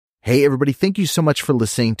Hey, everybody. Thank you so much for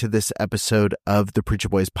listening to this episode of the Preacher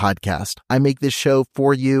Boys podcast. I make this show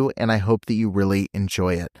for you, and I hope that you really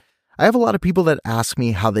enjoy it. I have a lot of people that ask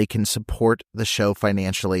me how they can support the show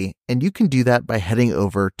financially, and you can do that by heading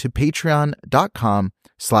over to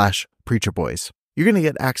patreon.com/preacherboys. You're going to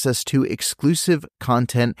get access to exclusive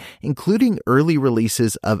content, including early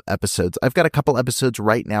releases of episodes. I've got a couple episodes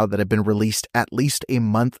right now that have been released at least a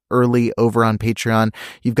month early over on Patreon.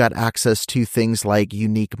 You've got access to things like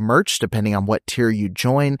unique merch, depending on what tier you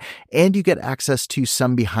join, and you get access to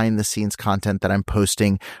some behind-the-scenes content that I'm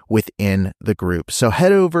posting within the group. So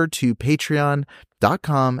head over to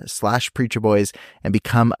patreon.com/preacherboys and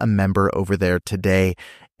become a member over there today.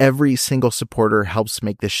 Every single supporter helps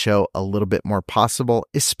make this show a little bit more possible,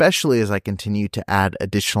 especially as I continue to add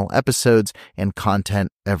additional episodes and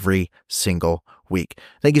content every single week.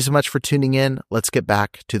 Thank you so much for tuning in. Let's get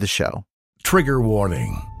back to the show. Trigger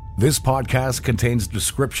warning. This podcast contains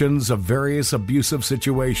descriptions of various abusive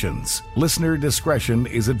situations. Listener discretion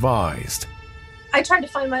is advised. I tried to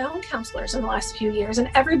find my own counselors in the last few years, and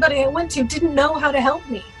everybody I went to didn't know how to help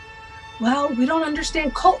me. Well, we don't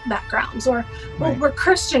understand cult backgrounds, or well, we're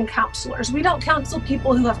Christian counselors. We don't counsel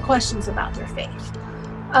people who have questions about their faith.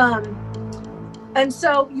 And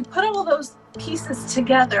so you put all those pieces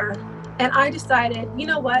together, and I decided, you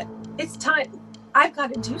know what? It's time. I've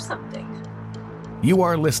got to do something. You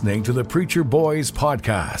are listening to the Preacher Boys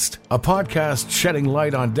podcast, a podcast shedding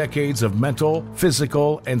light on decades of mental,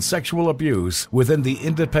 physical, and sexual abuse within the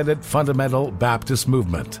independent fundamental Baptist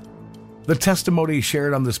movement. The testimonies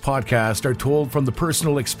shared on this podcast are told from the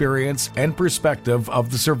personal experience and perspective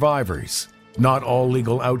of the survivors. Not all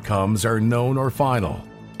legal outcomes are known or final.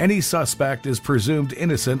 Any suspect is presumed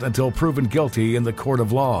innocent until proven guilty in the court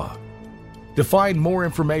of law. To find more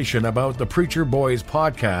information about the Preacher Boys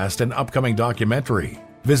podcast and upcoming documentary,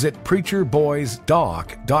 visit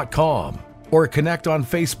preacherboysdoc.com or connect on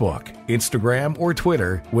Facebook, Instagram, or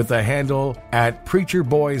Twitter with the handle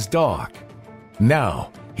 @preacherboysdoc.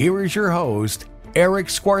 Now, here is your host, Eric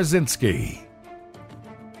Skwarczynski. All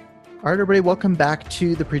right, everybody, welcome back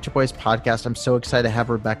to the Preacher Boys podcast. I'm so excited to have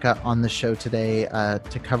Rebecca on the show today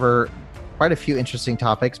to cover quite a few interesting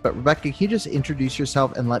topics. But Rebecca, can you just introduce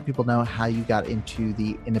yourself and let people know how you got into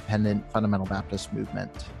the independent fundamental Baptist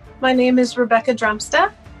movement? My name is Rebecca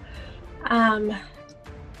Drumsta. I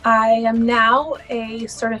am now a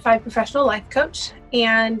certified professional life coach,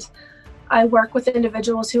 and I work with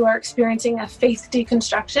individuals who are experiencing a faith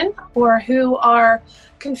deconstruction or who are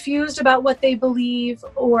confused about what they believe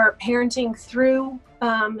or parenting through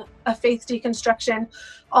a faith deconstruction.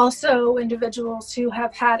 Also, individuals who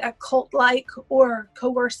have had a cult-like or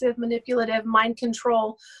coercive, manipulative, mind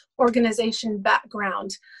control organization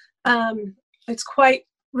background. It's quite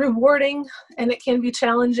rewarding and it can be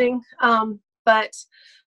challenging, but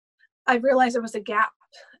I realized there was a gap.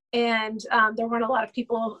 And there weren't a lot of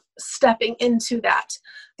people stepping into that.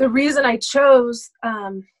 The reason I chose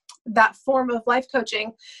that form of life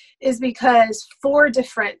coaching is because 4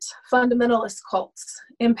 different fundamentalist cults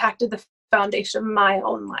impacted the foundation of my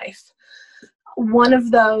own life. One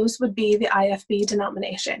of those would be the IFB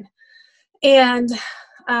denomination. And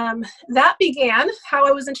that began, how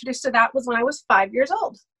I was introduced to that was when I was 5 years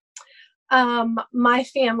old. My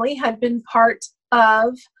family had been part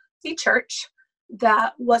of the church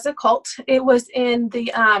that was a cult. It was in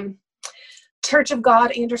the Church of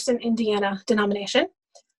God, Anderson, Indiana denomination.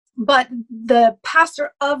 But the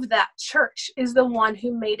pastor of that church is the one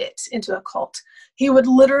who made it into a cult. He would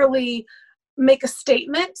literally make a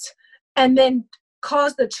statement and then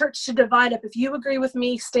cause the church to divide up. If you agree with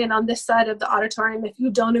me, stand on this side of the auditorium. If you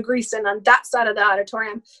don't agree, stand on that side of the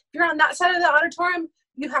auditorium. If you're on that side of the auditorium,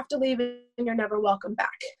 you have to leave and you're never welcome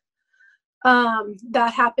back.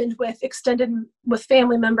 That happened with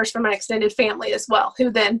family members from my extended family as well, who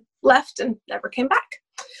then left and never came back.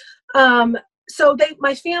 So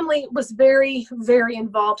my family was very, very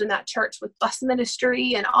involved in that church with bus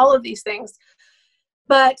ministry and all of these things.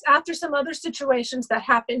 But after some other situations that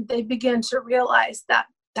happened, they began to realize that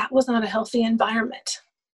that was not a healthy environment.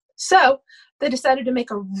 So they decided to make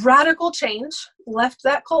a radical change, left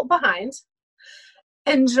that cult behind,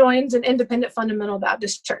 and joined an independent fundamental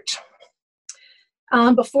Baptist church.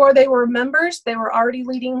 Before they were members, they were already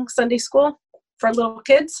leading Sunday school for little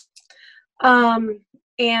kids.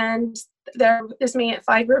 And there is me at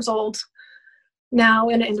 5 years old, now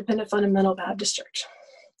in an independent fundamental Baptist church.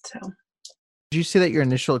 So, Did you say that your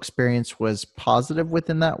initial experience was positive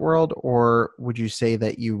within that world, or would you say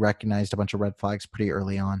that you recognized a bunch of red flags pretty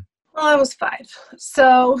early on? Well, I was 5.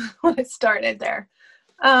 So when it started there,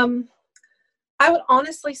 I would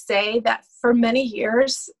honestly say that for many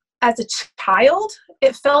years, as a child,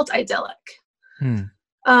 it felt idyllic. Hmm.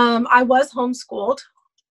 I was homeschooled,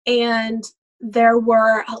 and there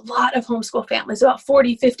were a lot of homeschool families, about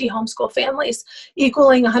 40, 50 homeschool families,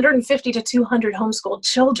 equaling 150 to 200 homeschooled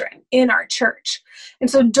children in our church. And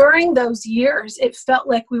so during those years, it felt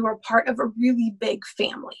like we were part of a really big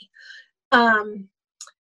family.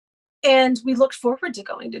 And we looked forward to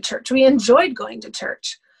going to church. We enjoyed going to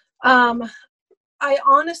church. I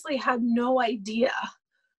honestly had no idea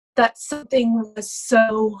that something was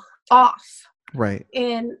so off. Right.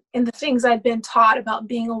 In the things I'd been taught about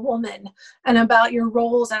being a woman and about your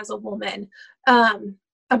roles as a woman,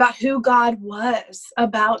 about who God was,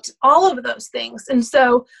 about all of those things. And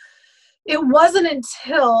so it wasn't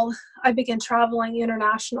until I began traveling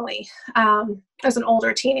internationally as an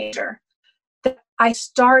older teenager that I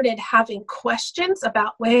started having questions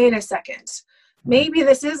about, wait a second, maybe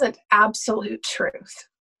this isn't absolute truth.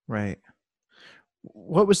 Right.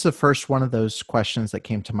 What was the first one of those questions that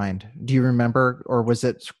came to mind? Do you remember, or was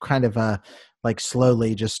it kind of like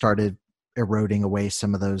slowly just started eroding away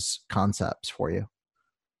some of those concepts for you?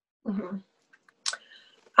 Mm-hmm.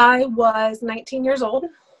 I was 19 years old.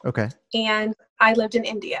 Okay. And I lived in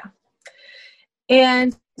India.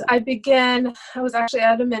 And I was actually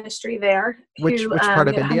at a ministry there. Which part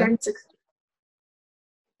of India?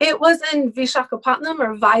 It was in Visakhapatnam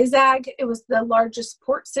or Vizag. It was the largest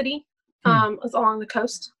port city. It was along the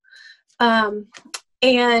coast.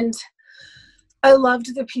 And I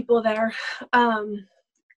loved the people there.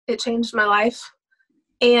 It changed my life.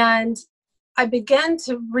 And I began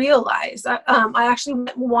to realize, I actually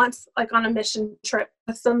went once, like on a mission trip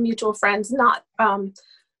with some mutual friends, not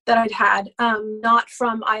that I'd had, not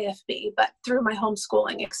from IFB, but through my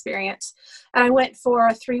homeschooling experience. And I went for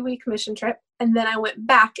a 3-week mission trip, and then I went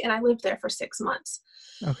back and I lived there for 6 months.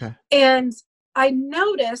 Okay. And I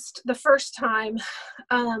noticed the first time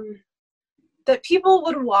that people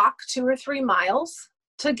would walk 2 or 3 miles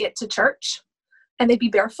to get to church, and they'd be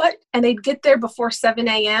barefoot, and they'd get there before 7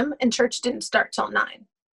 a.m. and church didn't start till 9.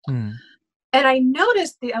 Hmm. And I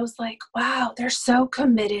noticed I was like, wow, they're so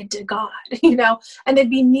committed to God, and they'd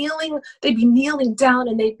be kneeling down,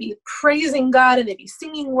 and they'd be praising God, and they'd be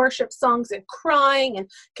singing worship songs and crying and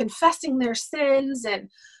confessing their sins. And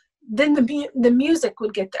then the music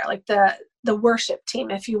would get there, like the worship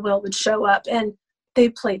team, if you will, would show up, and they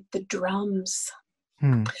played the drums.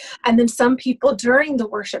 And then some people during the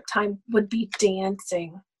worship time would be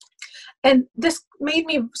dancing. And this made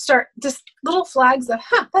me start just little flags of,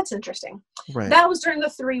 that's interesting. Right. That was during the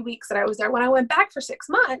 3 weeks that I was there. When I went back for 6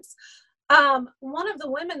 months, one of the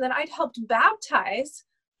women that I'd helped baptize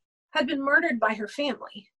had been murdered by her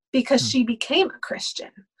family because she became a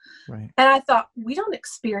Christian. Right. And I thought, we don't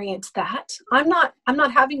experience that. I'm not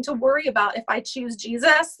having to worry about, if I choose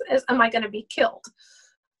Jesus, am I going to be killed?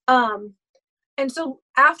 And so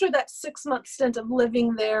after that 6-month stint of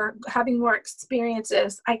living there, having more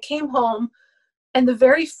experiences, I came home, and the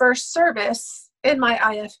very first service in my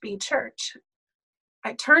IFB church,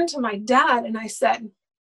 I turned to my dad and I said,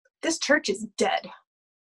 this church is dead.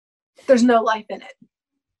 There's no life in it. And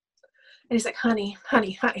he's like, honey,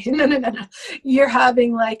 no. You're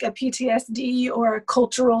having like a PTSD or a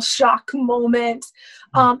cultural shock moment.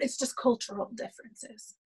 It's just cultural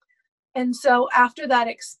differences. And so after that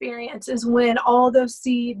experience is when all those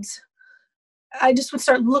seeds, I just would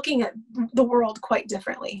start looking at the world quite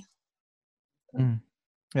differently.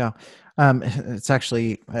 Yeah. It's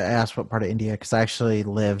actually, I asked what part of India, because I actually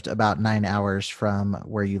lived about 9 hours from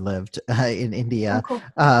where you lived in India. Oh,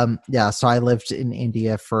 cool. Yeah. So I lived in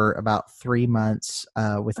India for about 3 months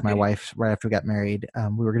with my wife right after we got married.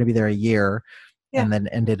 We were going to be there a year, and then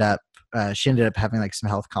she ended up having like some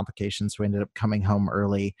health complications. So we ended up coming home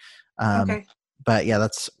early. But yeah,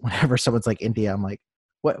 that's whenever someone's like India, I'm like,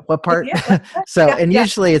 what part? Yeah.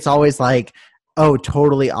 Usually it's always like, oh,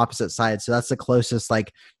 totally opposite side. So that's the closest,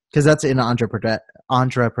 like, because that's in Andhra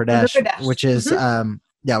Pradesh, which is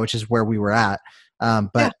which is where we were at.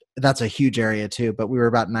 But that's a huge area too. But we were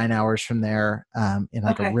about 9 hours from there, in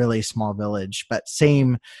like a really small village. But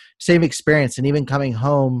same experience. And even coming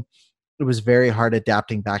home, it was very hard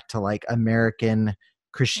adapting back to like American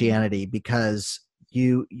Christianity, because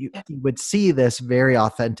you would see this very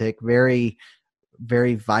authentic, very,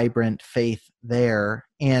 very vibrant faith there.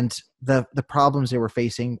 And the problems they were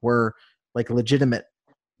facing were like legitimate,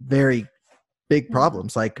 very big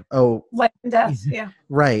problems, like, oh, life and death. Yeah.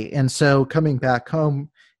 Right. And so coming back home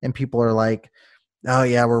and people are like, oh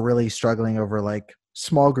yeah, we're really struggling over like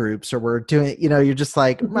small groups, or we're doing, you're just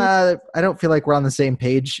like, I don't feel like we're on the same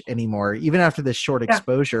page anymore. Even after this short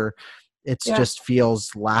exposure, it just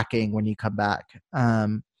feels lacking when you come back.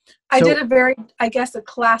 I did a very, I guess, a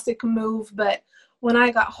classic move, but when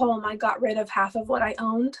I got home, I got rid of half of what I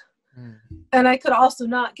owned. And I could also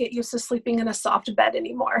not get used to sleeping in a soft bed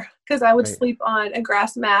anymore, because I would sleep on a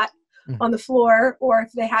grass mat on the floor, or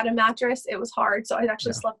if they had a mattress, it was hard. So I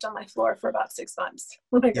actually slept on my floor for about 6 months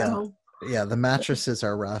when I got home. Yeah, the mattresses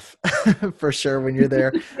are rough for sure when you're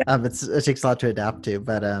there. It takes a lot to adapt to,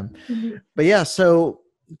 but yeah. So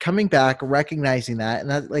coming back, recognizing that,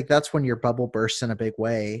 and that's when your bubble bursts in a big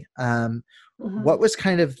way. What was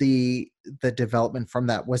kind of the development from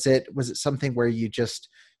that? Was it something where you just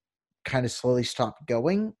kind of slowly stopped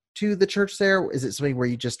going to the church there? Is it something where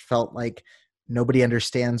you just felt like nobody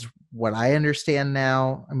understands what I understand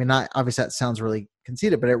now? I mean, not obviously that sounds really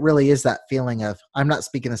conceited, but it really is that feeling of I'm not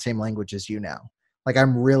speaking the same language as you now. Like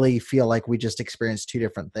I'm really feel like we just experienced two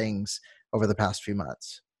different things over the past few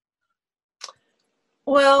months.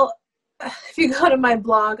 Well, if you go to my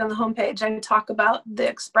blog on the homepage, I talk about the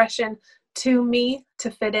expression "to me to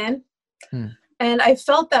fit in." And I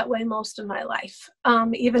felt that way most of my life,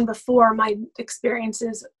 even before my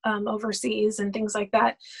experiences overseas and things like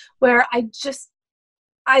that, where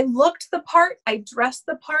I looked the part, I dressed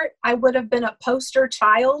the part. I would have been a poster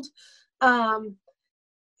child. When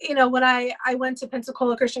I went to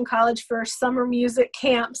Pensacola Christian College for summer music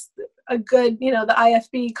camps, the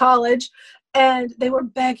IFB college, and they were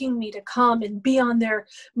begging me to come and be on their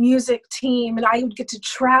music team, and I would get to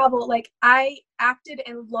travel. Like I acted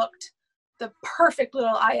and looked the perfect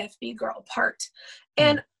little IFB girl part.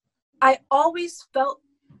 And I always felt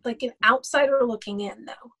like an outsider looking in,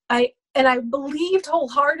 though. I believed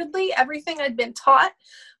wholeheartedly everything I'd been taught.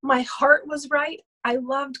 My heart was right. I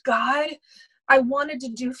loved God. I wanted to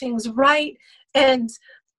do things right. And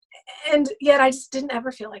yet I just didn't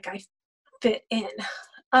ever feel like I fit in.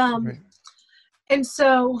 And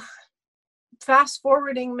so fast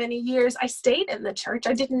forwarding many years, I stayed in the church.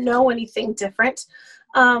 I didn't know anything different.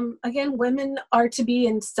 Again, women are to be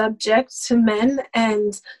in subject to men,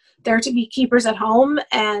 and they're to be keepers at home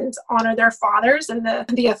and honor their fathers. And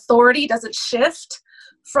the authority doesn't shift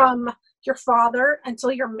from your father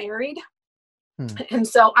until you're married. And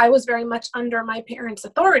so I was very much under my parents'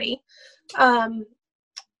 authority. And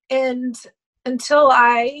until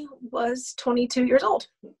I was 22 years old.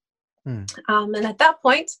 And at that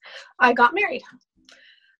point, I got married.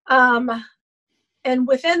 And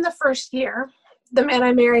within the first year, the man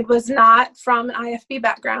I married was not from an IFB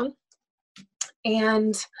background.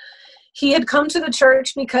 And he had come to the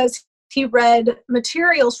church because he read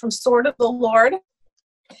materials from Sword of the Lord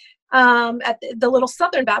at the little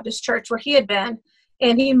Southern Baptist church where he had been.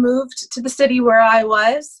 And he moved to the city where I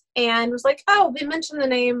was and was like, oh, they mentioned the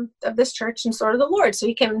name of this church in Sword of the Lord. So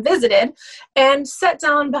he came and visited and sat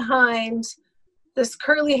down behind this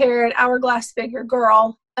curly-haired, hourglass figure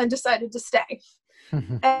girl and decided to stay.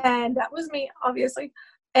 And that was me, obviously.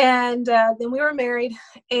 And then we were married,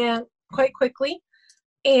 and quite quickly.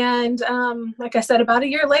 And like I said, about a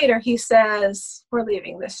year later, he says, we're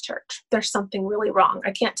leaving this church. There's something really wrong.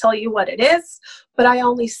 I can't tell you what it is, but I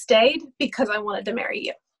only stayed because I wanted to marry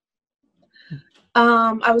you.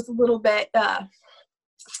 I was a little bit mad.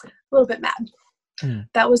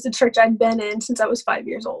 That was the church I'd been in since I was 5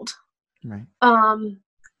 years old. Right.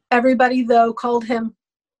 Everybody, though, called him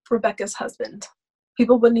Rebecca's husband.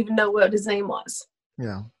 People wouldn't even know what his name was.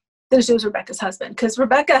 Yeah. That she was Rebecca's husband, because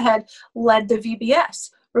Rebecca had led the VBS.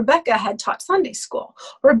 Rebecca had taught Sunday school.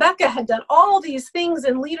 Rebecca had done all these things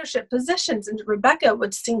in leadership positions, and Rebecca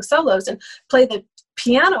would sing solos and play the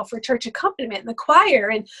piano for church accompaniment and the choir.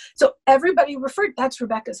 And so everybody referred, that's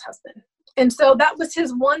Rebecca's husband. And so that was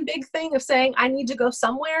his one big thing of saying, I need to go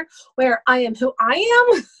somewhere where I am who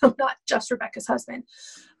I am. I'm not just Rebecca's husband.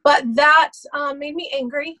 But that made me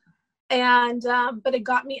angry. And but it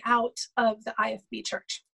got me out of the IFB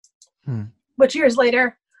church. Which years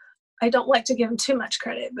later, I don't like to give him too much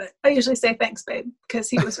credit, but I usually say thanks, babe, because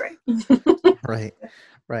he was right.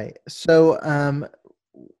 Right. So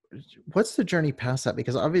what's the journey past that?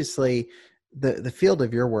 Because obviously the field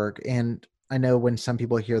of your work, and I know when some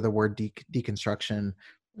people hear the word deconstruction,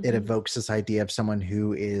 it evokes this idea of someone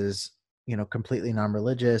who is, completely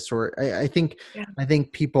non-religious, or I think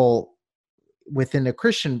people within the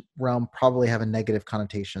Christian realm probably have a negative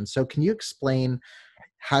connotation. So can you explain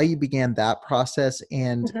how you began that process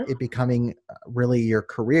and it becoming really your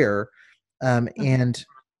career, and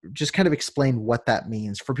just kind of explain what that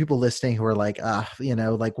means for people listening who are like,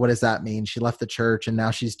 what does that mean? She left the church and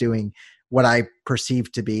now she's doing what I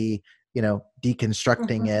perceive to be,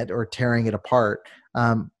 deconstructing it or tearing it apart.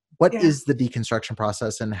 What is the deconstruction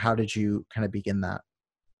process, and how did you kind of begin that?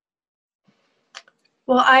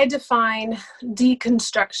 Well, I define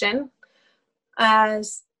deconstruction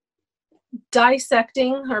as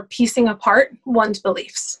dissecting or piecing apart one's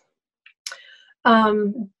beliefs.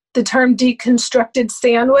 The term deconstructed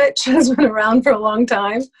sandwich has been around for a long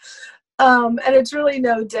time. And it's really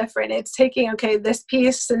no different. It's taking, okay, this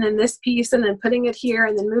piece and then this piece and then putting it here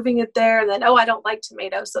and then moving it there. And then, oh, I don't like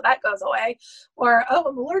tomatoes, so that goes away. Or, oh,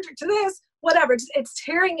 I'm allergic to this, whatever. It's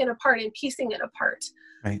tearing it apart and piecing it apart.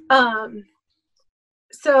 Right.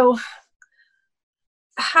 So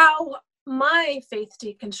how my faith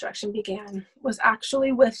deconstruction began was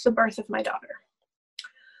actually with the birth of my daughter.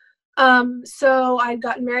 So I'd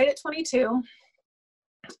gotten married at 22,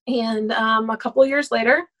 and a couple of years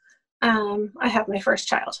later, I had my first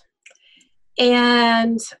child.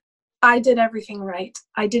 And I did everything right.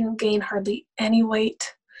 I didn't gain hardly any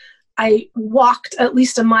weight. I walked at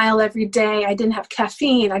least a mile every day. I didn't have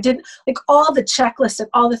caffeine. I didn't, like, all the checklist of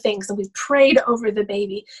all the things. And we prayed over the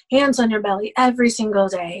baby, hands on your belly every single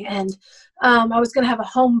day. And I was going to have a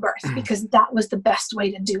home birth because that was the best way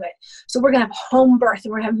to do it. So we're going to have a home birth,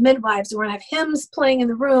 and we're going to have midwives, and we're going to have hymns playing in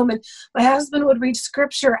the room. And my husband would read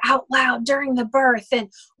scripture out loud during the birth. And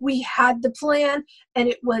we had the plan, and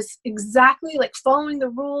it was exactly like following the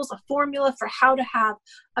rules, a formula for how to have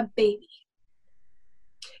a baby.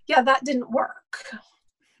 Yeah, that didn't work.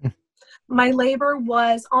 My labor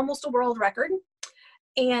was almost a world record.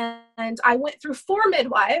 And I went through 4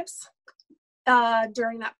 midwives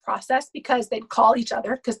during that process because they'd call each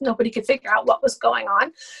other because nobody could figure out what was going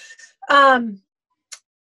on.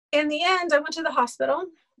 In the end, I went to the hospital,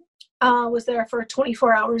 was there for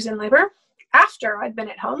 24 hours in labor after I'd been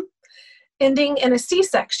at home, ending in a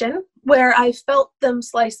C-section where I felt them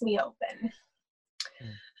slice me open.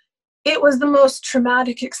 It was the most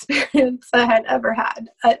traumatic experience I had ever had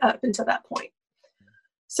up until that point.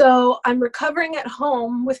 So I'm recovering at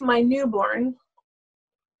home with my newborn,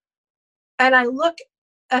 and I look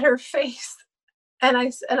at her face, and I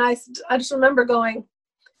just remember going,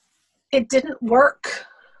 it didn't work.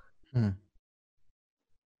 And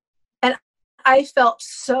I felt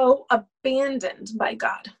so abandoned by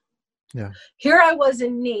God. Yeah. Here I was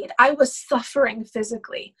in need. I was suffering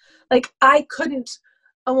physically. Like, I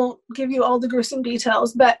won't give you all the gruesome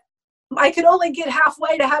details, but I could only get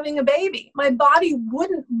halfway to having a baby. My body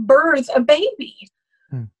wouldn't birth a baby.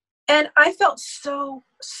 And I felt so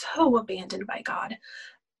abandoned by God.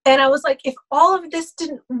 And I was like, if all of this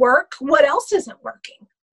didn't work, what else isn't working?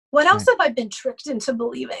 What else have I been tricked into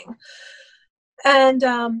believing? And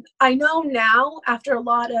I know now, after a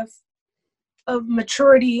lot of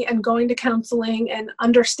maturity and going to counseling and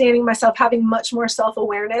understanding myself, having much more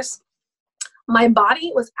self-awareness, my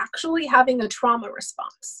body was actually having a trauma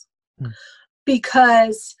response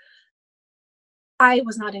because I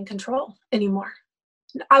was not in control anymore.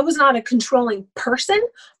 I was not a controlling person,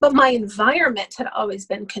 but my environment had always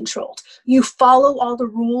been controlled. You follow all the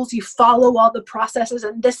rules, you follow all the processes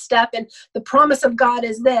and this step, and the promise of God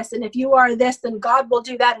is this. And if you are this, then God will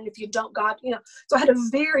do that. And if you don't, God, so I had a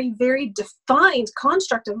very, very defined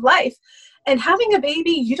construct of life. And having a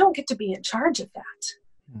baby, you don't get to be in charge of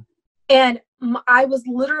that. And I was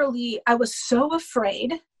so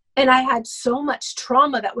afraid, and I had so much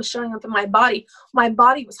trauma that was showing up in my body. My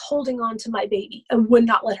body was holding on to my baby and would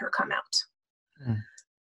not let her come out.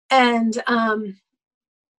 And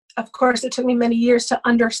of course, it took me many years to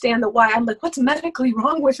understand the why. I'm like, what's medically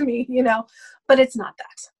wrong with me? But it's not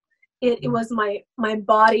that. It was my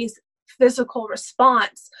body's physical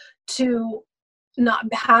response to not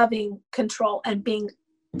having control and being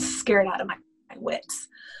scared out of my wits.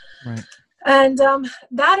 Right. And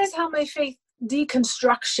that is how my faith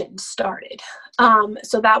deconstruction started.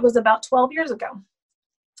 So that was about 12 years ago.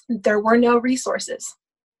 There were no resources.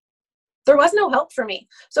 There was no help for me.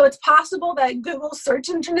 So it's possible that Google's search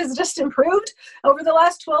engine has just improved over the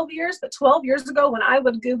last 12 years. But 12 years ago, when I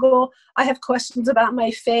would Google, I have questions about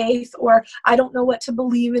my faith, or I don't know what to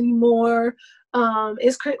believe anymore.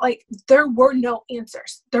 There were no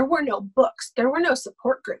answers. There were no books. There were no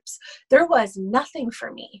support groups. There was nothing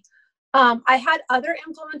for me. I had other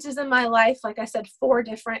influences in my life. Like I said, 4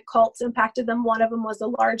 different cults impacted them. One of them was a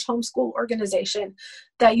large homeschool organization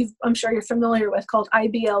that I'm sure you're familiar with, called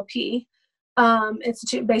IBLP,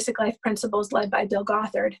 Institute Basic Life Principles, led by Bill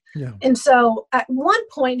Gothard. Yeah. And so at one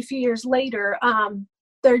point, a few years later,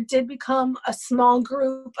 there did become a small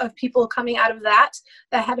group of people coming out of that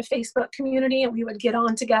had a Facebook community, and we would get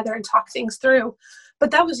on together and talk things through.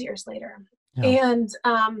 But that was years later. Yeah. And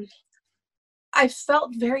I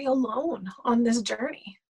felt very alone on this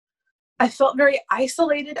journey. I felt very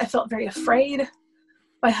isolated. I felt very afraid.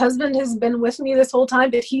 My husband has been with me this whole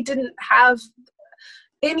time, but he didn't have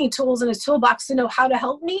any tools in his toolbox to know how to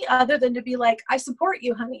help me, other than to be like, I support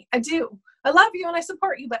you, honey. I do. I love you and I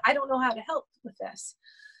support you, but I don't know how to help with this.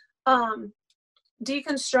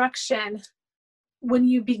 Deconstruction, when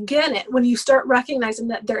you begin it, when you start recognizing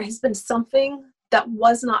that there has been something that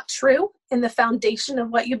was not true in the foundation of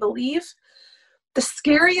what you believe, the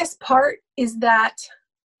scariest part is that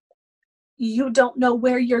you don't know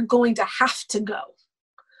where you're going to have to go.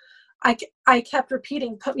 I kept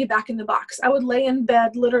repeating, put me back in the box. I would lay in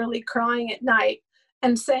bed literally crying at night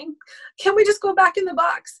and saying, can we just go back in the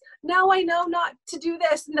box? Now I know not to do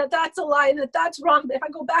this, and that that's a lie, and that that's wrong. But if I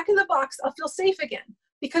go back in the box, I'll feel safe again,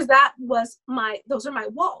 because those are my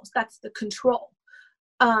walls. That's the control.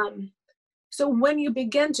 So when you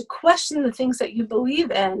begin to question the things that you believe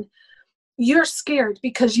in, you're scared,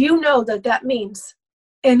 because you know that means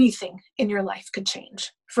anything in your life could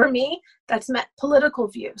change. For me, that's meant political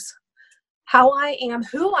views, how I am,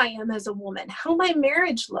 who I am as a woman, how my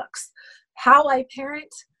marriage looks, how I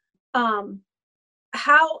parent,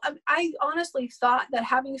 how I honestly thought that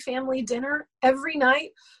having family dinner every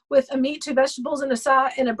night with a meat, 2 vegetables,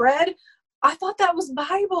 and a bread, I thought that was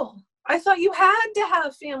Bible. I thought you had to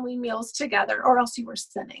have family meals together or else you were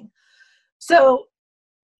sinning. So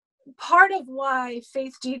part of why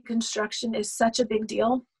faith deconstruction is such a big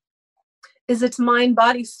deal is it's mind,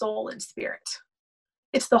 body, soul, and spirit.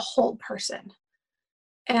 It's the whole person.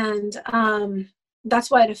 And that's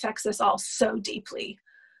why it affects us all so deeply.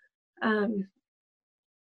 Anyway,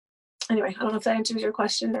 I don't know if that answers your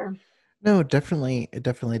question or. No, definitely. It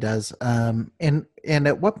definitely does. And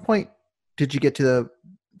at what point did you get to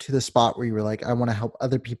the spot where you were like, I want to help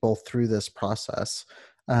other people through this process?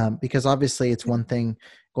 Because obviously it's one thing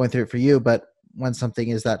going through it for you, but when something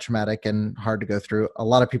is that traumatic and hard to go through, a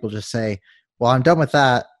lot of people just say, well, I'm done with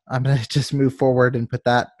that. I'm going to just move forward and put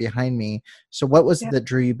that behind me. So what was it that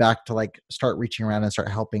drew you back to like start reaching around and start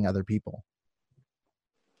helping other people?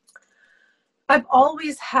 I've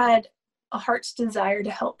always had a heart's desire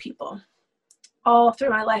to help people all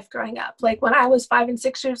through my life growing up. Like when I was 5 and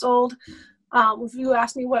 6 years old, if you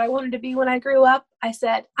asked me what I wanted to be when I grew up, I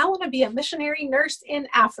said, I want to be a missionary nurse in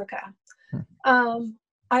Africa.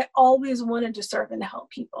 I always wanted to serve and to help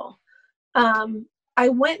people. I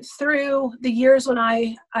went through the years when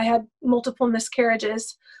I had multiple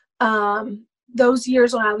miscarriages, those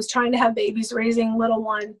years when I was trying to have babies, raising little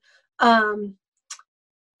one.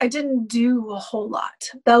 I didn't do a whole lot.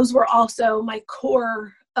 Those were also my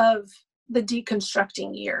core of the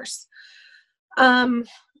deconstructing years.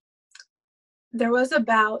 There was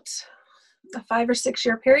about a 5 or 6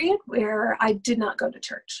 year period where I did not go to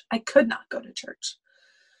church. I could not go to church.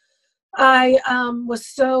 I was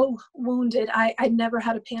so wounded. I'd never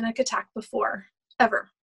had a panic attack before, ever.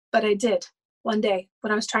 But I did one day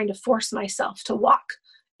when I was trying to force myself to walk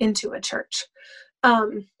into a church.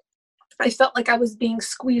 I felt like I was being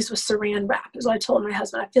squeezed with saran wrap, is what I told my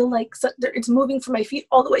husband. I feel like it's moving from my feet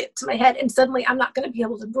all the way up to my head, and suddenly I'm not going to be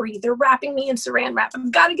able to breathe. They're wrapping me in saran wrap.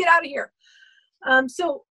 I've got to get out of here.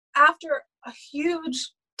 So after a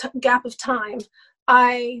huge gap of time,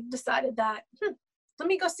 I decided that, let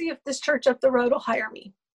me go see if this church up the road will hire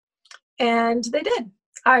me. And they did.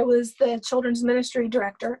 I was the children's ministry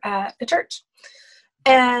director at the church.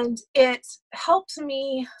 And it helped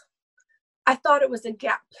me. I thought it was a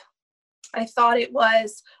gap. I thought it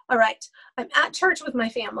was, all right, I'm at church with my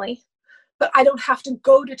family, but I don't have to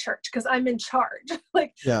go to church because I'm in charge. I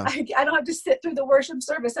don't have to sit through the worship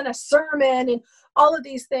service and a sermon and all of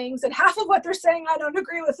these things. And half of what they're saying, I don't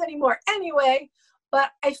agree with anymore anyway.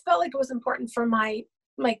 But I felt like it was important for my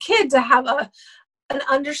kid to have an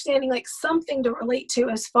understanding, like something to relate to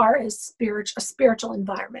as far as a spiritual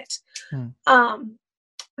environment.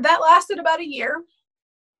 That lasted about a year.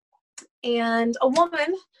 And a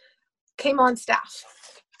woman came on staff,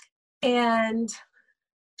 and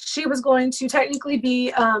she was going to technically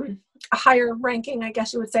be a higher ranking, I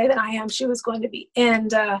guess you would say, than I am. She was going to be,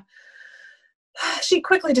 and she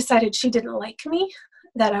quickly decided she didn't like me,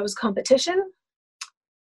 that I was competition.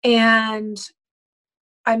 And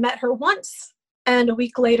I met her once, and a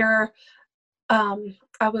week later,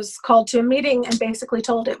 I was called to a meeting and basically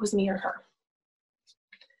told it was me or her.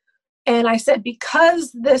 And I said,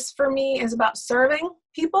 because this for me is about serving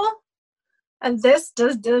people, and this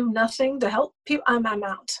does do nothing to help people, I'm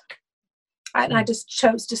out. And I just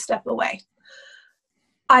chose to step away.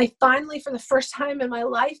 I finally, for the first time in my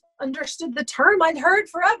life, understood the term I'd heard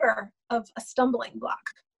forever of a stumbling block.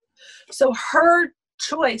 So her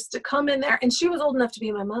choice to come in there, and she was old enough to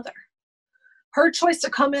be my mother. Her choice to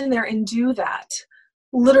come in there and do that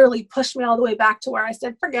literally pushed me all the way back to where I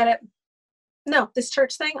said, forget it. No, this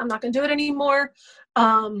church thing, I'm not going to do it anymore.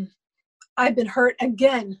 I've been hurt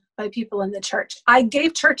again by people in the church. I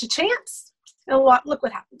gave church a chance, and look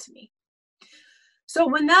what happened to me. So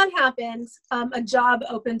when that happened, a job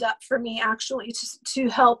opened up for me actually to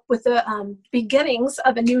help with the beginnings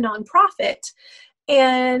of a new nonprofit.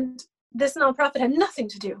 And this nonprofit had nothing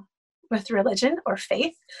to do with religion or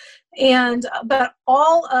faith. But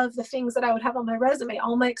all of the things that I would have on my resume,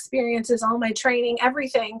 all my experiences, all my training,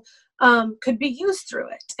 everything could be used through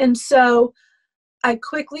it. And so I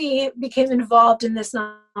quickly became involved in this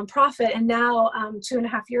nonprofit. And now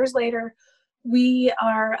 2.5 years later, we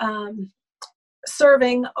are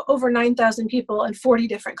serving over 9,000 people in 40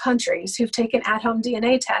 different countries who've taken at-home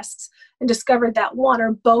DNA tests and discovered that one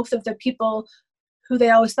or both of the people who they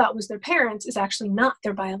always thought was their parents is actually not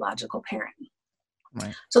their biological parent.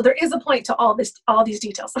 Right. So there is a point to all these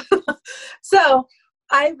details. So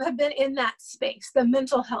I have been in that space, the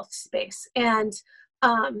mental health space, and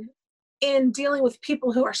in dealing with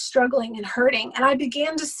people who are struggling and hurting. And I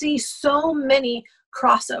began to see so many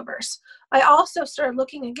crossovers. I also started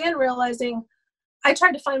looking again, realizing I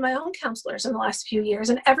tried to find my own counselors in the last few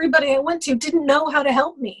years, and everybody I went to didn't know how to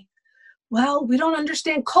help me. Well, we don't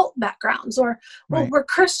understand cult backgrounds, or, well, Right. we're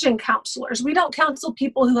Christian counselors. We don't counsel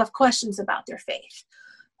people who have questions about their faith.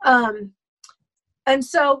 And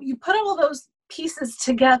so you put all those pieces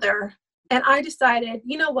together, and I decided,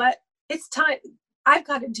 you know what? It's time. I've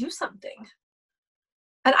got to do something.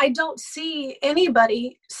 And I don't see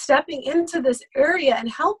anybody stepping into this area and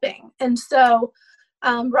helping. And so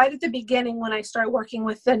right at the beginning, when I started working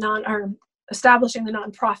with establishing the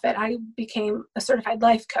nonprofit, I became a certified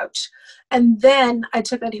life coach. And then I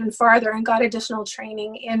took that even farther and got additional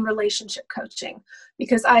training in relationship coaching,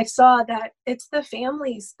 because I saw that it's the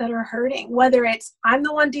families that are hurting, whether it's I'm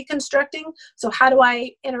the one deconstructing, so how do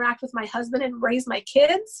I interact with my husband and raise my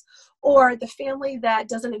kids, or the family that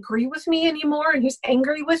doesn't agree with me anymore and who's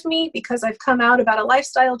angry with me because I've come out about a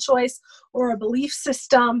lifestyle choice or a belief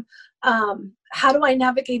system. How do I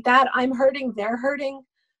navigate that? I'm hurting, they're hurting.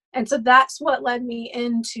 And so that's what led me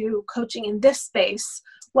into coaching in this space.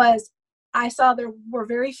 Was I saw there were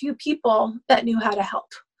very few people that knew how to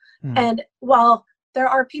help. And while there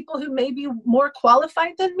are people who may be more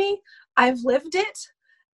qualified than me, I've lived it.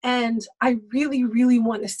 And I really, really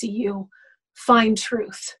want to see you find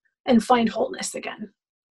truth and find wholeness again.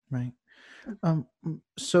 Right.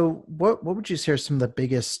 So what would you say are some of the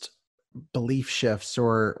biggest belief shifts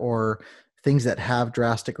or things that have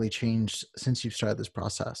drastically changed since you've started this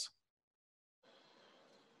process?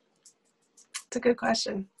 It's a good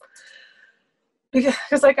question.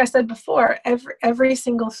 Because like I said before, every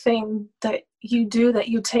single thing that you do that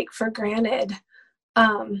you take for granted,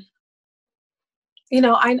 I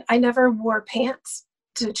never wore pants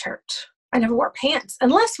to church. I never wore pants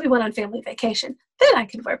unless we went on family vacation. Then I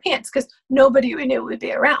could wear pants because nobody we knew would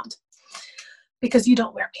be around, because you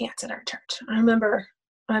don't wear pants at our church. I remember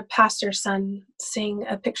my pastor's son seeing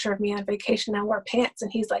a picture of me on vacation. I wore pants,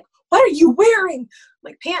 and he's like, "What are you wearing?" I'm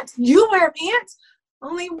like, "Pants." "You wear pants?"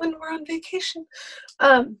 "Only when we're on vacation."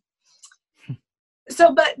 But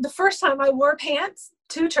the first time I wore pants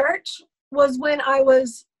to church was when I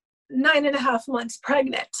was 9.5 months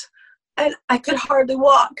pregnant, and I could hardly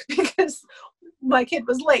walk because my kid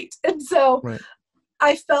was late. And so Right.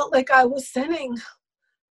 I felt like I was sinning.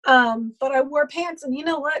 But I wore pants, and you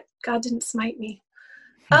know what? God didn't smite me.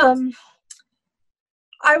 I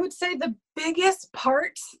would say the biggest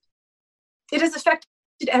part, it has affected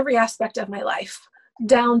every aspect of my life,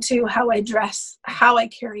 down to how I dress, how I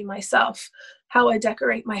carry myself, how I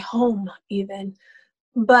decorate my home even.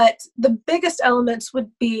 But the biggest elements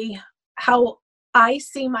would be how I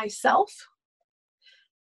see myself,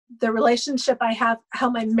 the relationship I have, how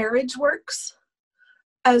my marriage works,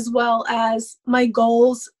 as well as my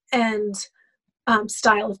goals and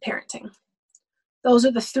style of parenting. Those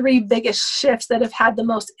are the three biggest shifts that have had the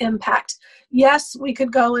most impact. Yes, we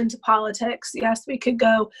could go into politics. Yes, we could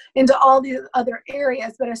go into all these other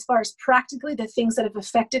areas. But as far as practically the things that have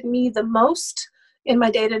affected me the most in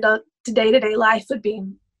my day-to-day life would be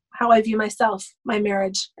how I view myself, my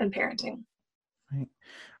marriage, and parenting. Right.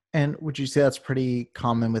 And would you say that's pretty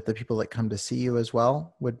common with the people that come to see you as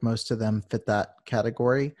well? Would most of them fit that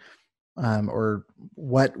category? Or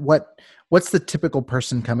what's the typical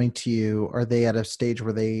person coming to you? Are they at a stage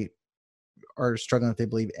where they are struggling if they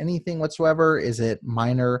believe anything whatsoever? Is it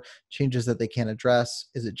minor changes that they can't address?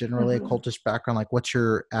 Is it generally a cultish background? Like, what's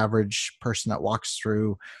your average person that walks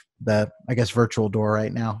through the, I guess, virtual door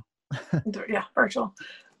right now? Yeah, virtual.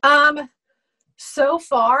 So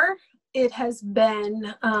far, it has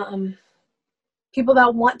been people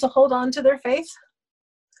that want to hold on to their faith,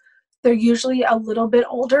 They're usually a little bit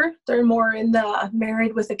older. They're more in the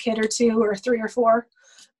married with a kid or two or three or four.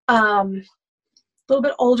 A little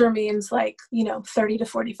bit older means like, 30 to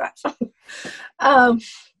 45.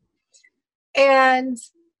 And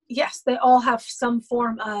yes, they all have some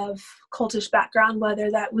form of cultish background,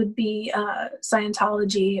 whether that would be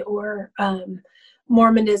Scientology or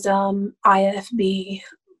Mormonism, IFB,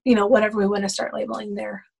 whatever we want to start labeling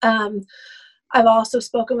there. I've also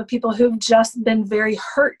spoken with people who've just been very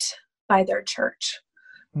hurt by their church,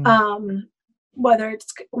 whether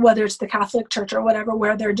it's the Catholic Church or whatever,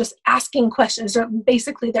 where they're just asking questions. They're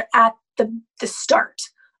at the start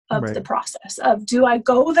of Right. the process of, do I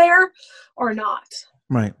go there or not?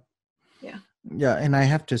 Right. Yeah. Yeah. And I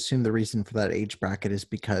have to assume the reason for that age bracket is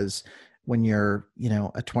because when you're,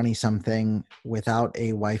 a 20 something without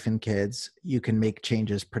a wife and kids, you can make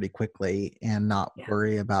changes pretty quickly and not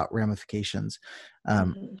worry about ramifications.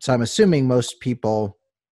 So I'm assuming most people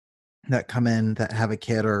that come in that have a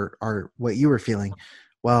kid are what you were feeling.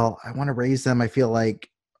 Well, I want to raise them. I feel like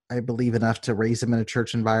I believe enough to raise them in a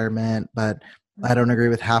church environment, but I don't agree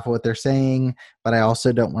with half of what they're saying, but I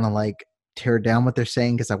also don't want to tear down what they're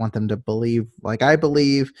saying because I want them to believe like I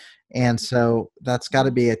believe. And so that's got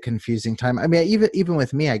to be a confusing time. I mean, even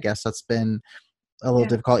with me, I guess that's been a little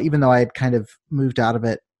difficult, even though I had kind of moved out of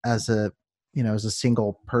it as a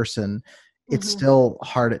single person. It's still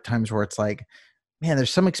hard at times where it's like, man,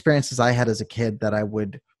 there's some experiences I had as a kid that I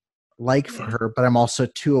would like for her, but I'm also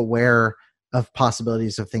too aware of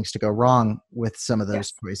possibilities of things to go wrong with some of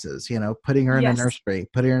those choices, putting her in a nursery,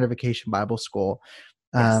 putting her in a vacation Bible school.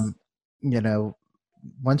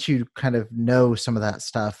 Once you kind of know some of that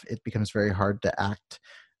stuff, it becomes very hard to act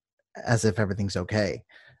as if everything's okay.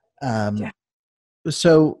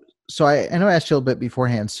 So I know I asked you a little bit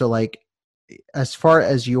beforehand. So as far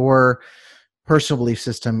as your personal belief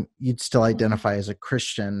system, you'd still identify as a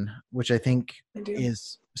Christian, which I think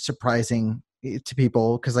is surprising to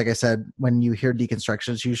people. Cause like I said, when you hear deconstruction,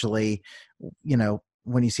 it's usually,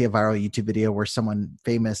 when you see a viral YouTube video where someone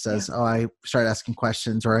famous says, oh, I started asking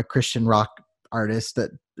questions, or a Christian rock artist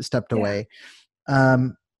that stepped away.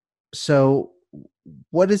 So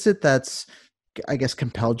what is it that's, I guess,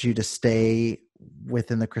 compelled you to stay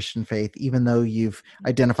within the Christian faith, even though you've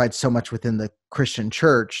identified so much within the Christian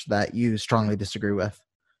church that you strongly disagree with?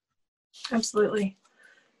 Absolutely.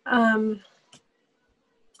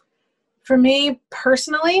 For me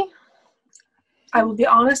personally, I will be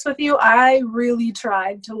honest with you, I really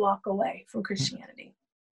tried to walk away from Christianity.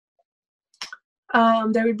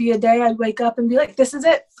 There would be a day I'd wake up and be like, this is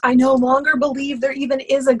it. I no longer believe there even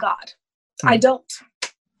is a God. I don't.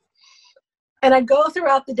 And I'd go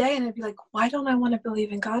throughout the day and I'd be like, why don't I want to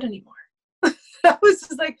believe in God anymore? I was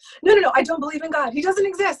just like, no, I don't believe in God. He doesn't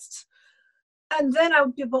exist. And then I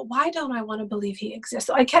would be, but why don't I want to believe he exists?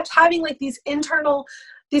 So I kept having these internal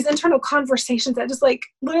conversations that just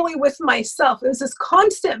literally with myself. It was this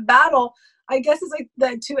constant battle. I guess it's like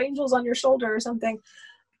the two angels on your shoulder or something.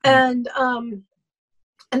 And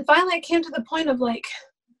finally I came to the point of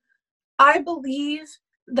I believe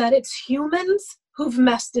that it's humans who've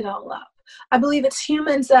messed it all up. I believe it's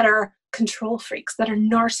humans that are control freaks, that are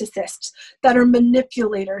narcissists, that are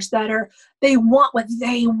manipulators, they want what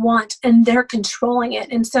they want and they're controlling it.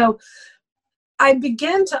 And so I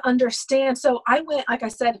began to understand. So I went, like I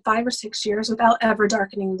said, 5 or 6 years without ever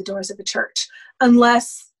darkening the doors of the church,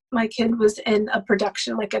 unless my kid was in a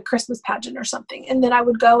production, like a Christmas pageant or something. And then I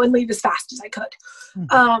would go and leave as fast as I could.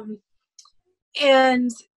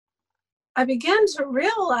 And I began to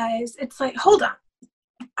realize it's hold on.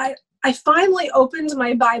 I finally opened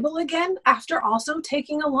my Bible again after also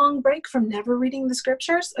taking a long break from never reading the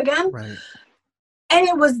scriptures again. Right. And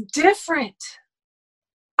it was different.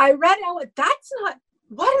 I read out, that's not,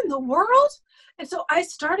 what in the world? And so I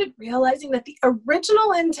started realizing that the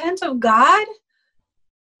original intent of God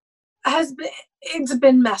it's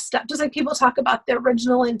been messed up. Just like people talk about the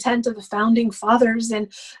original intent of the founding fathers,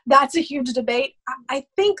 and that's a huge debate. I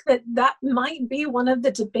think that might be one of the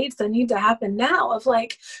debates that need to happen now of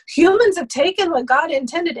humans have taken what God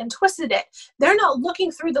intended and twisted it. They're not looking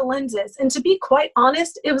through the lenses. And to be quite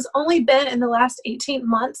honest, it was only been in the last 18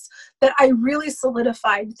 months that I really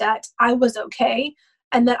solidified that I was okay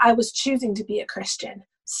and that I was choosing to be a Christian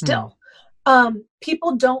still.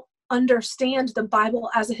 People don't understand the Bible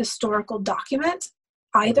as a historical document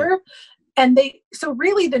either. And so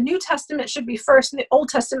really the New Testament should be first and the Old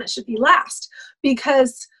Testament should be last,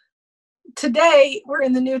 because today we're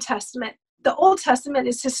in the New Testament. The Old Testament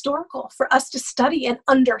is historical for us to study and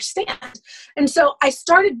understand. And so I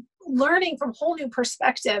started learning from whole new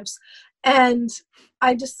perspectives, and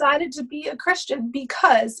I decided to be a Christian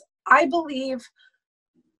because I believe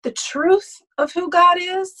the truth of who God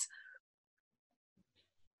is,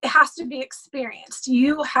 it has to be experienced.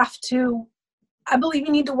 I believe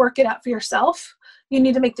you need to work it out for yourself. You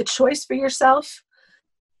need to make the choice for yourself,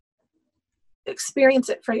 experience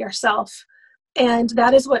it for yourself. And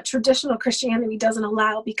that is what traditional Christianity doesn't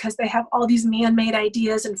allow, because they have all these man-made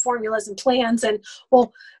ideas and formulas and plans. And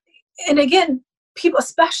again, people,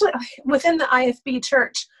 especially within the IFB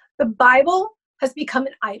church, the Bible has become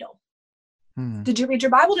an idol. Did you read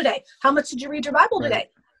your Bible today? How much did you read your Bible today?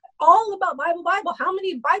 All about Bible. How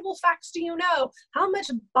many Bible facts do you know? How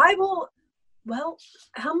much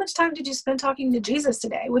time did you spend talking to Jesus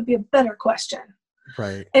today would be a better question.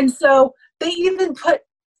 Right. And so they even put,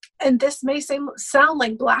 and this may sound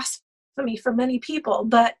like blasphemy for many people,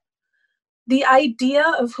 but the idea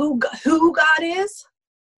of who God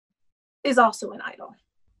is also an idol.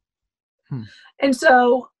 And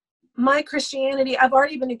so my Christianity, I've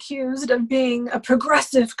already been accused of being a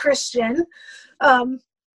progressive Christian. And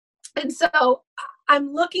so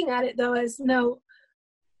I'm looking at it, though, as no,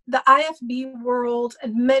 the IFB world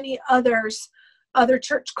and many other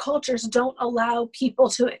church cultures don't allow people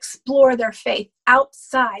to explore their faith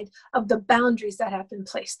outside of the boundaries that have been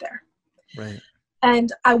placed there. Right.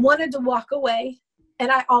 And I wanted to walk away, and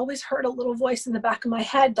I always heard a little voice in the back of my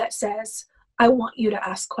head that says, I want you to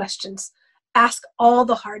ask questions. Ask all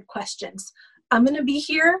the hard questions. I'm going to be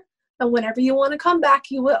here, and whenever you want to come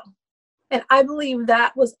back, you will. And I believe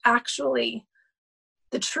that was actually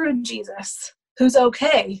the true Jesus, who's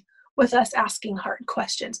okay with us asking hard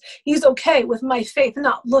questions. He's okay with my faith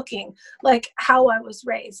not looking like how I was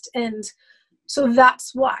raised. And so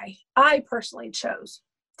that's why I personally chose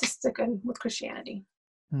to stick in with Christianity.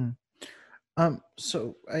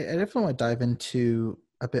 So I definitely want to dive into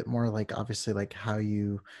a bit more, like, obviously, like how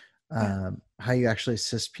you actually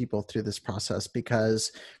assist people through this process,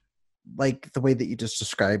 because like the way that you just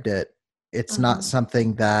described it, it's not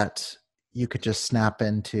something that you could just snap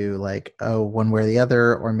into, like, oh, one way or the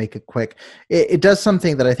other, or make it quick. It does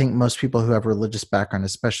something that I think most people who have religious background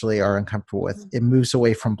especially are uncomfortable with. It moves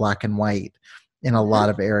away from black and white in a lot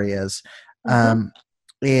of areas.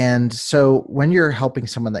 And so when you're helping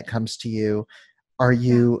someone that comes to you, are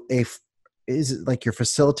you is it like you're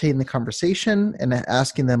facilitating the conversation and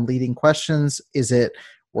asking them leading questions? Is it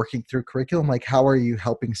working through curriculum? Like, how are you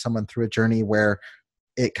helping someone through a journey where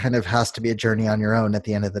it kind of has to be a journey on your own at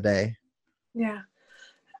the end of the day? Yeah.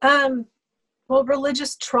 Well,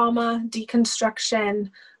 religious trauma, deconstruction,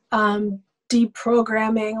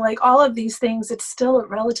 deprogramming, like all of these things, it's still a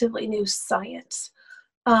relatively new science.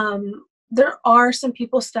 There are some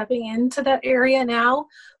people stepping into that area now,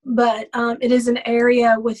 but it is an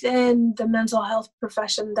area within the mental health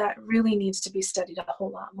profession that really needs to be studied a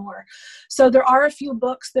whole lot more. So there are a few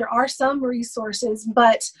books, there are some resources,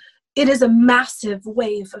 but it is a massive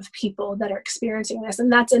wave of people that are experiencing this. And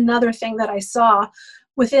that's another thing that I saw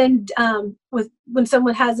when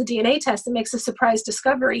someone has a DNA test and makes a surprise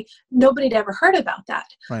discovery, nobody had ever heard about that.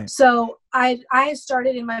 Right. So I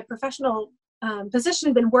started in my professional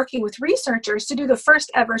position, been working with researchers to do the first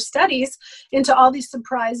ever studies into all these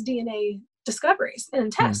surprise DNA discoveries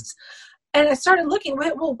and tests. And I started looking,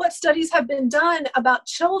 well, what studies have been done about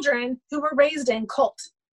children who were raised in cult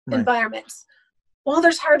environments? Well,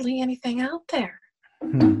 there's hardly anything out there.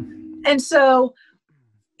 And so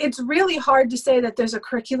it's really hard to say that there's a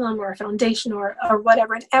curriculum or a foundation or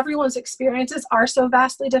whatever. And everyone's experiences are so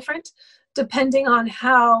vastly different depending on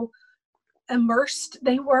how immersed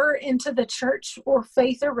they were into the church or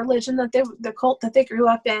faith or religion the cult that they grew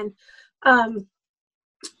up in.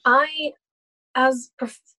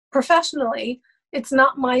 Professionally, it's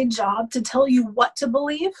not my job to tell you what to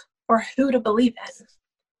believe or who to believe in.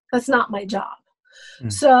 That's not my job.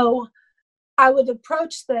 So I would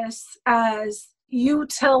approach this as, you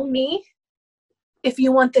tell me if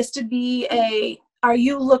you want this to be are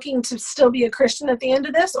you looking to still be a Christian at the end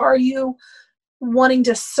of this, or are you wanting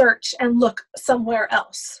to search and look somewhere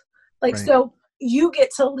else? So you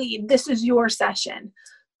get to lead. This is your session.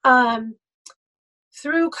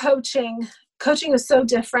 Through coaching is so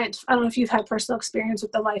different. I don't know if you've had personal experience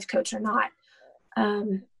with the life coach or not,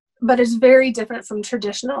 but it's very different from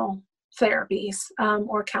traditional therapies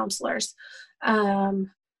or counselors.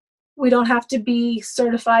 We don't have to be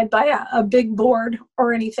certified by a big board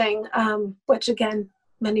or anything, which again,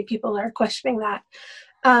 many people are questioning that.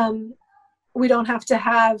 We don't have to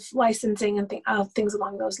have licensing and things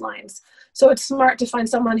along those lines. So it's smart to find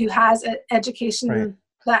someone who has an education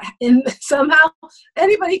that somehow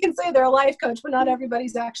anybody can say they're a life coach, but not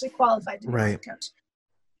everybody's actually qualified to be a life coach.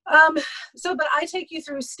 But I take you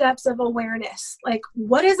through steps of awareness. Like,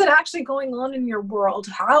 what is it actually going on in your world?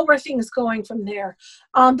 How are things going from there?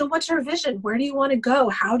 Then what's your vision? Where do you want to go?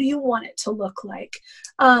 How do you want it to look like?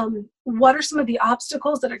 What are some of the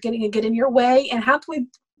obstacles that are getting to get in your way? And how can we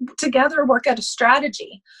together work out a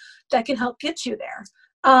strategy that can help get you there?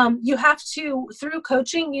 You have to, through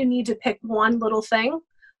coaching, you need to pick one little thing.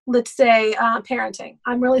 Let's say parenting.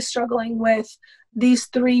 I'm really struggling with these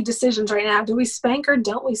 3 decisions right now. Do we spank or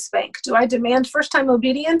don't we spank? Do I demand first-time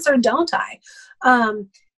obedience or don't I?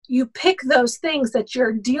 You pick those things that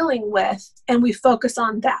you're dealing with, and we focus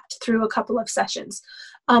on that through a couple of sessions.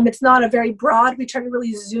 It's not a very broad. We try to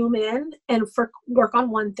really zoom in and work on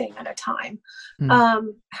one thing at a time.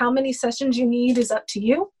 How many sessions you need is up to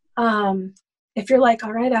you. If you're like,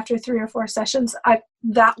 all right, after 3 or 4 sessions,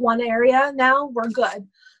 that one area now, we're good.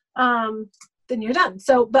 Then you're done.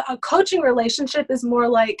 So, but a coaching relationship is more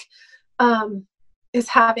like, is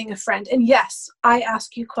having a friend. And yes, I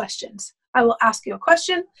ask you questions. I will ask you a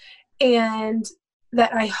question, and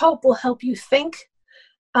that I hope will help you think.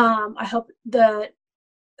 I hope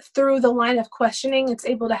through the line of questioning, it's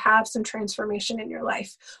able to have some transformation in your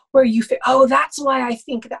life where you feel, oh, that's why I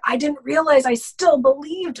think that. I didn't realize I still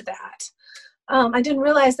believed that. I didn't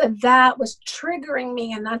realize that was triggering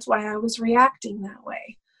me, and that's why I was reacting that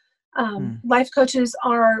way. Life coaches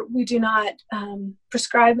we do not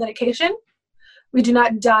prescribe medication. We do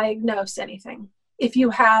not diagnose anything. If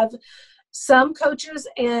you have some coaches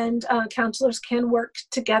and counselors can work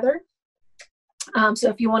together. So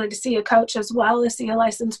if you wanted to see a coach as well as see a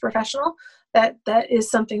licensed professional, that is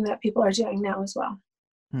something that people are doing now as well.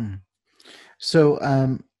 So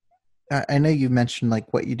I know you mentioned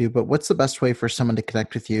like what you do, but what's the best way for someone to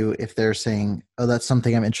connect with you if they're saying, oh, that's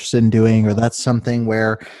something I'm interested in doing, or that's something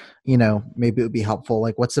where, maybe it would be helpful?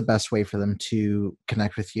 Like, what's the best way for them to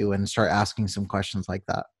connect with you and start asking some questions like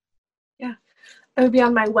that? Yeah. It would be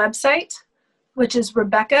on my website, which is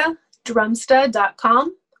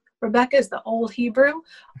RebekahDrumsta.com. Rebekah is the old Hebrew,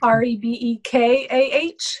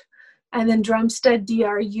 Rebekah, and then Drumsta,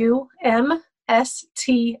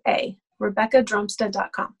 Drumsta,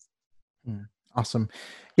 RebekahDrumsta.com. Awesome.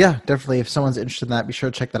 Yeah, definitely. If someone's interested in that, be sure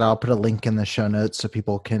to check that out. I'll put a link in the show notes so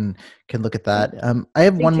people can look at that. I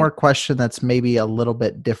have one more question that's maybe a little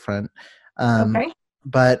bit different. Okay.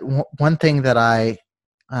 But one thing that I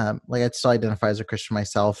still identify as a Christian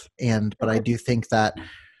myself, but I do think that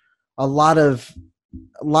a lot of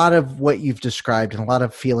what you've described and a lot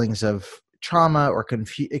of feelings of trauma or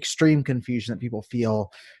extreme confusion that people feel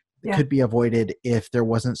could be avoided if there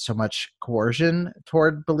wasn't so much coercion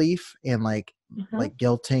toward belief and like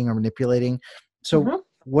guilting or manipulating. So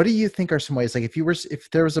what do you think are some ways, like if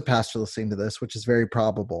there was a pastor listening to this, which is very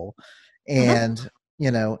probable, and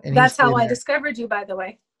and that's how I discovered you, by the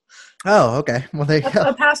way. Oh, okay. Well, there you go.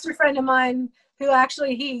 A pastor friend of mine who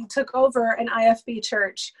actually he took over an IFB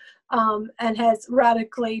church and has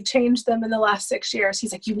radically changed them in the last 6 years.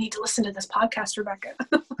 He's like, you need to listen to this podcast, Rebekah.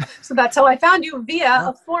 So that's how I found you, via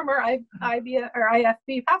a former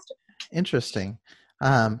IFB pastor. Interesting.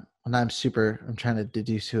 And I'm trying to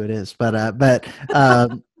deduce who it is, but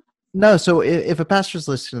no. So if a pastor's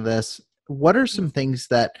listening to this, what are some things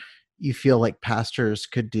that you feel like pastors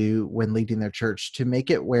could do when leading their church to make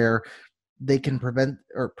it where they can present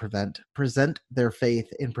their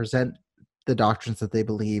faith and present the doctrines that they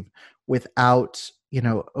believe without,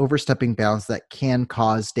 overstepping bounds that can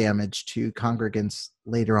cause damage to congregants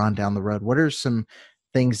later on down the road? What are some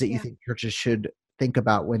things that you think churches should think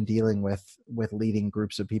about when dealing with leading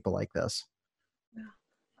groups of people like this?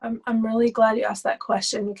 I'm really glad you asked that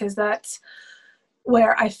question, because that's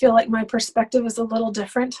where I feel like my perspective is a little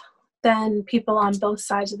different than people on both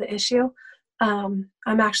sides of the issue. I'm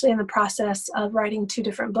actually in the process of writing 2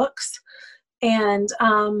 different books. And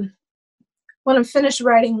when I'm finished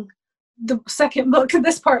writing the second book,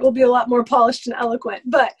 this part will be a lot more polished and eloquent.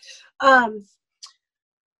 But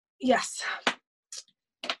yes.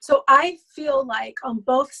 So I feel like on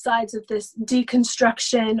both sides of this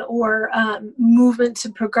deconstruction or movement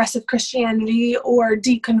to progressive Christianity or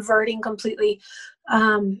deconverting completely,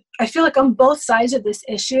 I feel like on both sides of this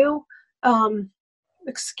issue,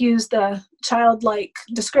 excuse the childlike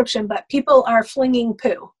description, but people are flinging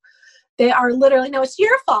poo. They are literally, no, it's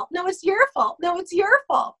your fault. No, it's your fault. No, it's your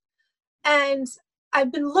fault. And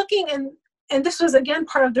I've been looking, and this was, again,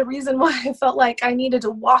 part of the reason why I felt like I needed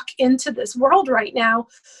to walk into this world right now,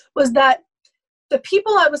 was that the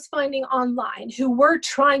people I was finding online who were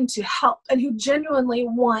trying to help and who genuinely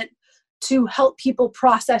want to help people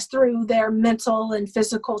process through their mental and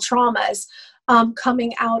physical traumas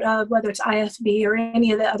coming out of whether it's IFB or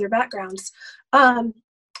any of the other backgrounds,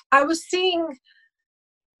 I was seeing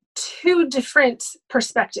two different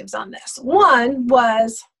perspectives on this. One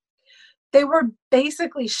was they were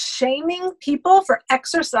basically shaming people for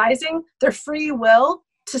exercising their free will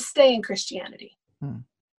to stay in Christianity.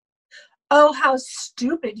 Oh, how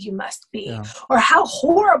stupid you must be. Yeah. Or how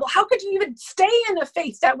horrible. How could you even stay in a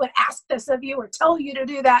faith that would ask this of you or tell you to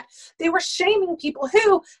do that? They were shaming people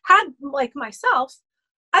who had, like myself,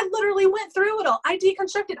 I literally went through it all. I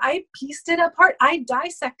deconstructed. I pieced it apart. I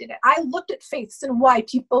dissected it. I looked at faiths and why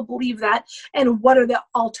people believe that and what are the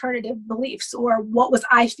alternative beliefs or what was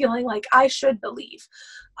I feeling like I should believe.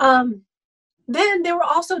 Then they were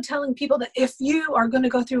also telling people that if you are going to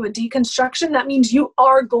go through a deconstruction, that means you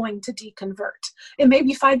are going to deconvert. It may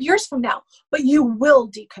be 5 years from now, but you will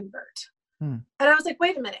deconvert. And I was like,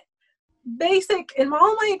 wait a minute. In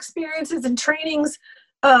all my experiences and trainings,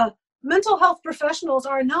 mental health professionals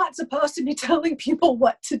are not supposed to be telling people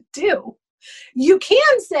what to do. You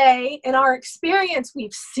can say, in our experience,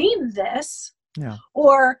 we've seen this. Yeah.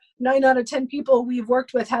 Or 9 out of 10 people we've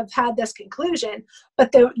worked with have had this conclusion,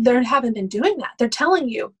 but they haven't been doing that. They're telling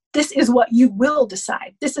you, this is what you will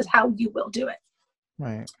decide. This is how you will do it.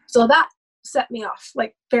 Right. So that set me off,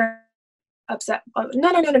 like very upset.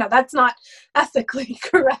 No, that's not ethically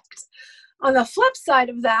correct. On the flip side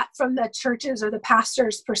of that, from the churches or the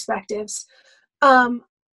pastors' perspectives, and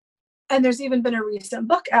there's even been a recent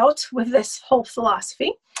book out with this whole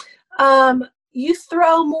philosophy, you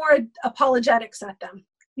throw more apologetics at them.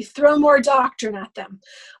 You throw more doctrine at them.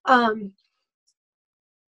 And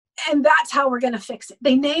that's how we're going to fix it.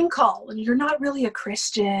 They name call, and you're not really a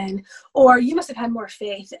Christian, or you must have had more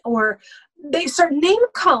faith, or they start name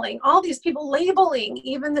calling all these people, labeling.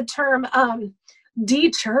 Even the term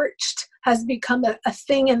de-churched has become a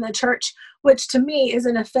thing in the church, which to me is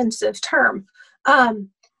an offensive term.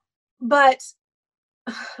 But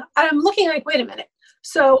I'm looking like, wait a minute.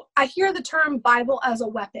 So I hear the term Bible as a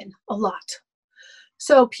weapon a lot.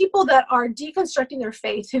 So people that are deconstructing their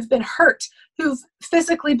faith, who've been hurt, who've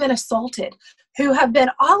physically been assaulted, who have been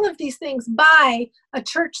all of these things by a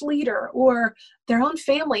church leader or their own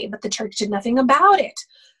family, but the church did nothing about it.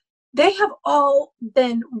 They have all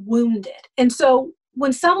been wounded. And so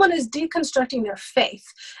when someone is deconstructing their faith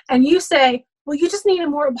and you say, well, you just need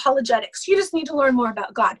more apologetics. You just need to learn more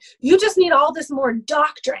about God. You just need all this more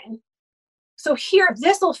doctrine. So here,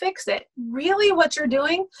 this will fix it. Really what you're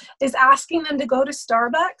doing is asking them to go to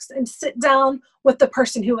Starbucks and sit down with the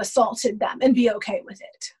person who assaulted them and be okay with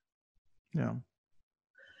it. Yeah.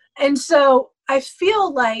 And so I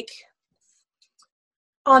feel like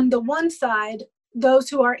on the one side, those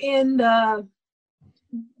who are in the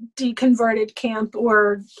deconverted camp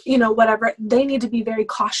or, whatever, they need to be very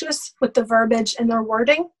cautious with the verbiage and their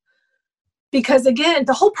wording. Because again,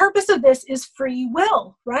 the whole purpose of this is free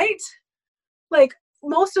will, right? Like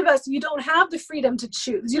most of us, you don't have the freedom to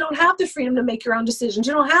choose. You don't have the freedom to make your own decisions.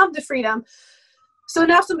 You don't have the freedom. So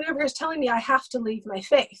now somebody over here is telling me I have to leave my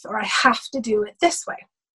faith or I have to do it this way.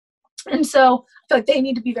 And so I feel like they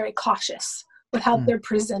need to be very cautious with how they're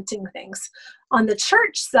presenting things. On the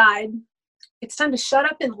church side, it's time to shut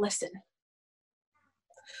up and listen.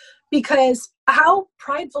 Because how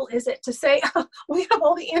prideful is it to say, oh, we have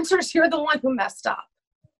all the answers, you're the one who messed up?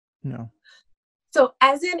 No. So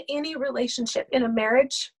as in any relationship, in a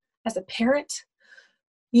marriage, as a parent,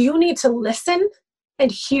 you need to listen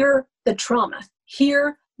and hear the trauma,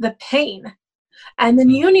 hear the pain. And then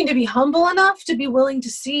you need to be humble enough to be willing to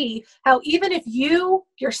see how even if you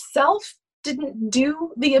yourself didn't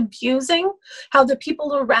do the abusing, how the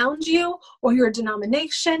people around you or your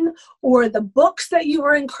denomination or the books that you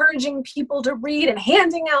were encouraging people to read and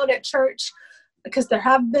handing out at church, because there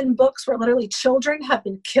have been books where literally children have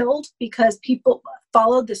been killed because people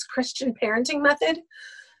followed this Christian parenting method.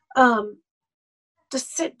 To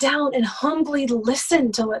sit down and humbly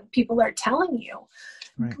listen to what people are telling you.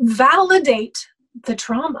 Right. Validate the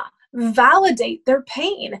trauma. Validate their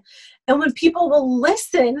pain. And when people will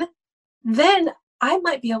listen, then I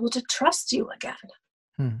might be able to trust you again.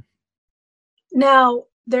 Now,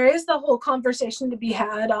 there is the whole conversation to be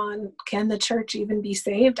had on, can the church even be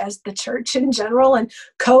saved as the church in general? And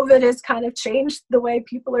COVID has kind of changed the way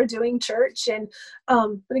people are doing church. And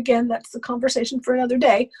but again, that's a conversation for another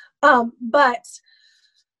day. But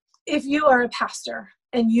if you are a pastor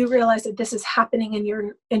and you realize that this is happening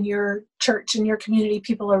in your church, in your community,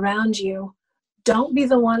 people around you, don't be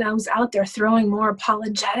the one who's out there throwing more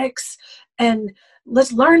apologetics and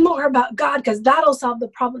let's learn more about God because that'll solve the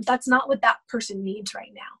problem. That's not what that person needs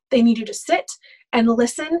right now. They need you to sit and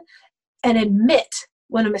listen and admit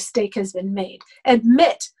when a mistake has been made.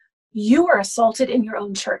 Admit you were assaulted in your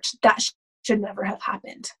own church. That should never have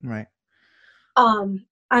happened. Right.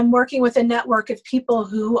 I'm working with a network of people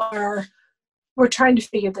we're trying to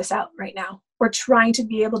figure this out right now. We're trying to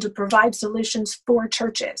be able to provide solutions for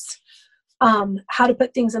churches, how to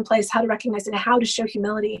put things in place, how to recognize it, and how to show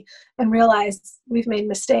humility and realize we've made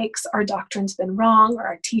mistakes, our doctrine's been wrong, or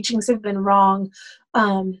our teachings have been wrong.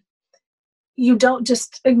 You don't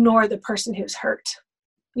just ignore the person who's hurt.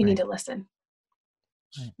 You need to listen.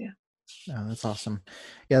 Right. Yeah. Oh, that's awesome.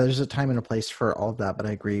 Yeah, there's a time and a place for all of that, but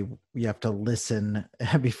I agree. You have to listen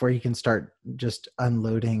before you can start just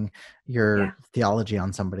unloading your theology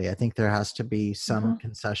on somebody. I think there has to be some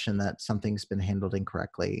concession that something's been handled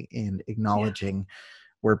incorrectly and acknowledging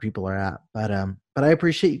where people are at. But I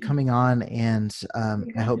appreciate you coming on, and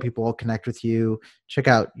I hope people will connect with you, check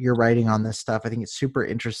out your writing on this stuff. I think it's super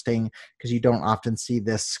interesting because you don't often see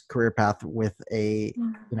this career path with a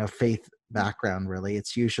faith background. Really,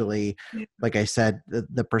 it's usually, like I said,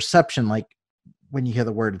 the perception, like when you hear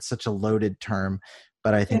the word, it's such a loaded term,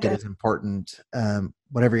 but I think it is important,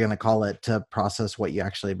 whatever you're going to call it, to process what you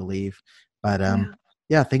actually believe. But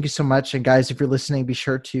thank you so much. And guys, if you're listening, be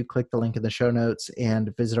sure to click the link in the show notes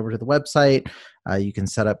and visit over to the website. You can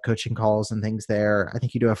set up coaching calls and things there. I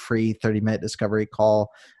think you do a free 30-minute discovery call.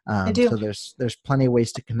 I do. So there's plenty of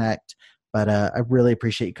ways to connect. But I really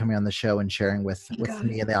appreciate you coming on the show and sharing with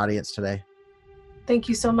me and the audience today. Thank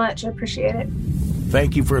you so much. I appreciate it.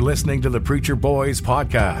 Thank you for listening to the Preacher Boys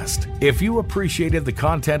podcast. If you appreciated the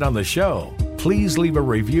content on the show, please leave a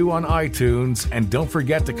review on iTunes, and don't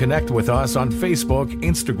forget to connect with us on Facebook,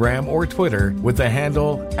 Instagram, or Twitter with the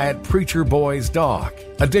handle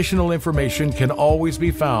 @PreacherBoysDoc. Additional information can always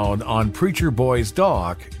be found on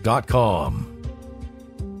PreacherBoysDoc.com.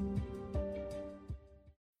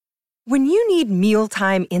 When you need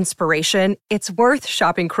mealtime inspiration, it's worth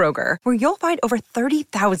shopping Kroger, where you'll find over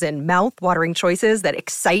 30,000 mouth-watering choices that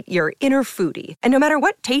excite your inner foodie. And no matter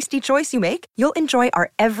what tasty choice you make, you'll enjoy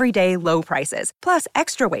our everyday low prices, plus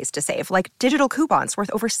extra ways to save, like digital coupons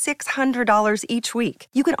worth over $600 each week.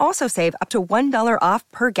 You can also save up to $1 off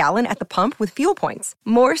per gallon at the pump with fuel points.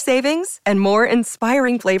 More savings and more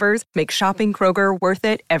inspiring flavors make shopping Kroger worth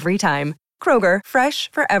it every time. Kroger,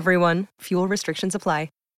 fresh for everyone. Fuel restrictions apply.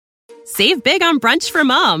 Save big on brunch for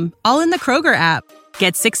mom, all in the Kroger app.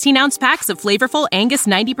 Get 16-ounce packs of flavorful Angus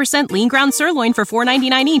 90% lean ground sirloin for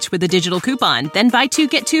 $4.99 each with a digital coupon. Then buy 2,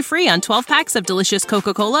 get 2 free on 12 packs of delicious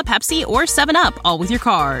Coca-Cola, Pepsi, or 7-Up, all with your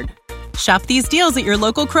card. Shop these deals at your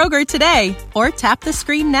local Kroger today, or tap the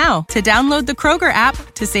screen now to download the Kroger app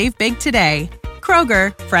to save big today.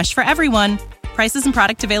 Kroger, fresh for everyone. Prices and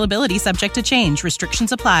product availability subject to change.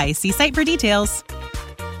 Restrictions apply. See site for details.